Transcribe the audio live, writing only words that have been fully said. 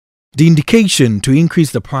The indication to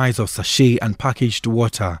increase the price of sachet and packaged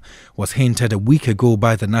water was hinted a week ago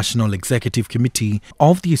by the National Executive Committee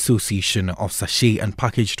of the Association of Sachet and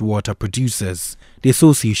Packaged Water Producers. The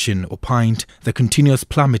association opined the continuous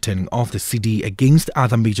plummeting of the cedi against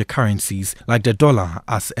other major currencies like the dollar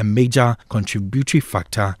as a major contributory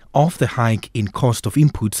factor of the hike in cost of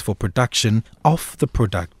inputs for production of the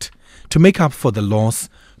product. To make up for the loss,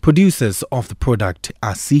 producers of the product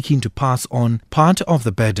are seeking to pass on part of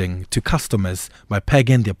the burden to customers by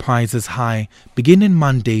pegging their prices high beginning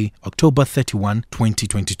Monday, October 31,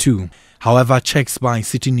 2022. However, checks by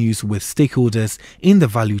Citi News with stakeholders in the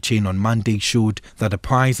value chain on Monday showed that the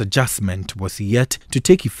price adjustment was yet to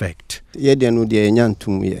take effect.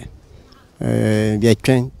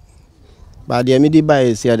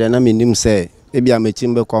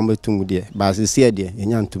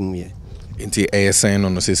 Inti ASN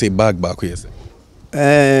on say bag back yes.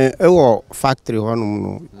 Factory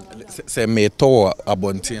one say me to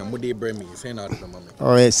abonti amode bremi say na do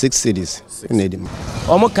mama. 6 cities in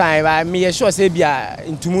Omo kan ba me sure say bia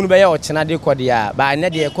ntumu no be ye o chena de kode a ba na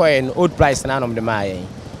de coin old price na nom de ma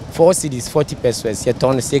 4 cities 40 pesos ye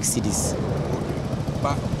turn 6 cities.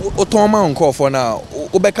 Ba o ton ma nko for na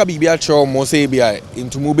o beka bibia kire mo say bia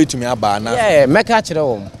ntumu betumi aba na. Yeah, meka kire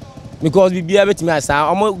wo. Because we be able to make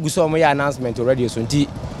some announcement already. So,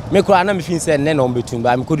 me cry na me feel say na on betum,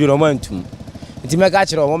 but me could do no man tum. Nti me ka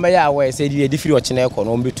kire wo me ya we say the different watching e no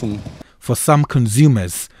betum. For some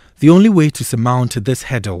consumers, the only way to surmount this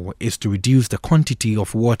hurdle is to reduce the quantity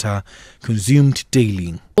of water consumed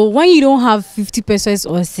daily. When you don't have 50 pesos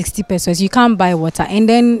or 60 pesos, you can't buy water, and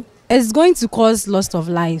then it's going to cause loss of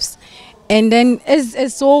lives. And then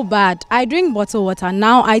it's so bad. I drink bottled water.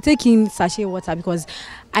 Now I take in sachet water because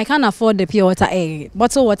I can't afford the pure water,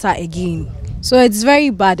 bottled water again. So it's very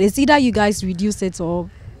bad. It's either you guys reduce it or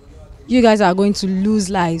you guys are going to lose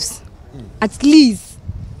lives. At least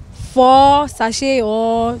 4 sachet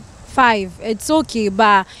or 5. It's okay,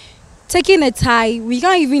 but taking it high, we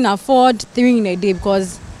can't even afford 3 in a day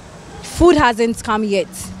because food hasn't come yet.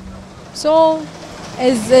 So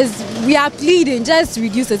we are pleading, just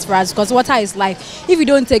reduce it for us because water is life. If we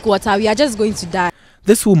don't take water, we are just going to die.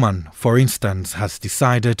 This woman, for instance, has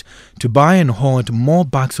decided to buy and hoard more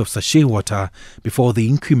bags of sachet water before the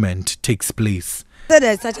increment takes place. So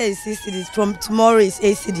the sachet is 6 cedis, from tomorrow is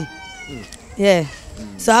 8 cedi. Yeah.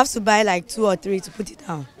 So I have to buy like 2 or 3 to put it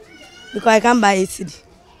down because I can't buy 8 cedi.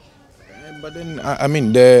 But then, I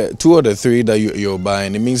mean, the 2 or the 3 that you're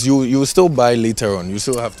buying, it means you still buy later on. You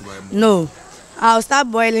still have to buy more. No. I'll start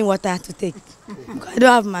boiling water to take. I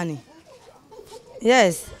don't have money.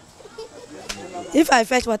 Yes. If I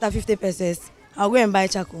fetch water 50 pesos, I'll go and buy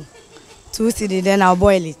charcoal. 2 cedi, then I'll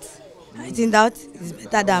boil it. I think that is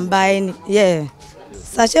better than buying, yeah.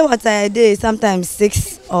 Sachet water a day, sometimes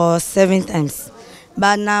 6 or 7 times.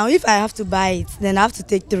 But now if I have to buy it, then I have to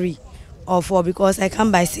take 3 or 4 because I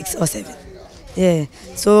can't buy 6 or 7. Yeah.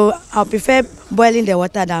 So I'll prefer boiling the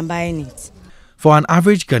water than buying it. For an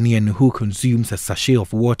average Ghanaian who consumes a sachet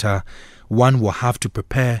of water, one will have to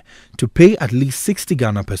prepare to pay at least 60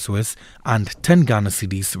 Ghana pesos and 10 Ghana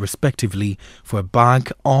cedis respectively for a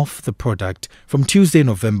bag of the product from Tuesday,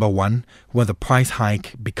 November 1, when the price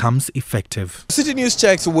hike becomes effective. Citi News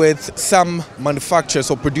checks with some manufacturers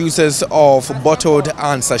or producers of bottled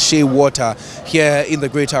and sachet water here in the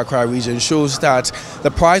Greater Accra region shows that the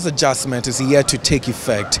price adjustment is yet to take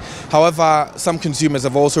effect. However, some consumers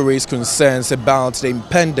have also raised concerns about the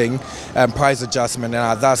impending price adjustment and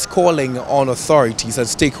are thus calling on authorities and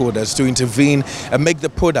stakeholders to intervene and make the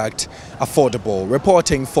product affordable.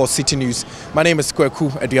 Reporting for Citi News, my name is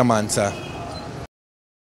Kweku Ediamansa.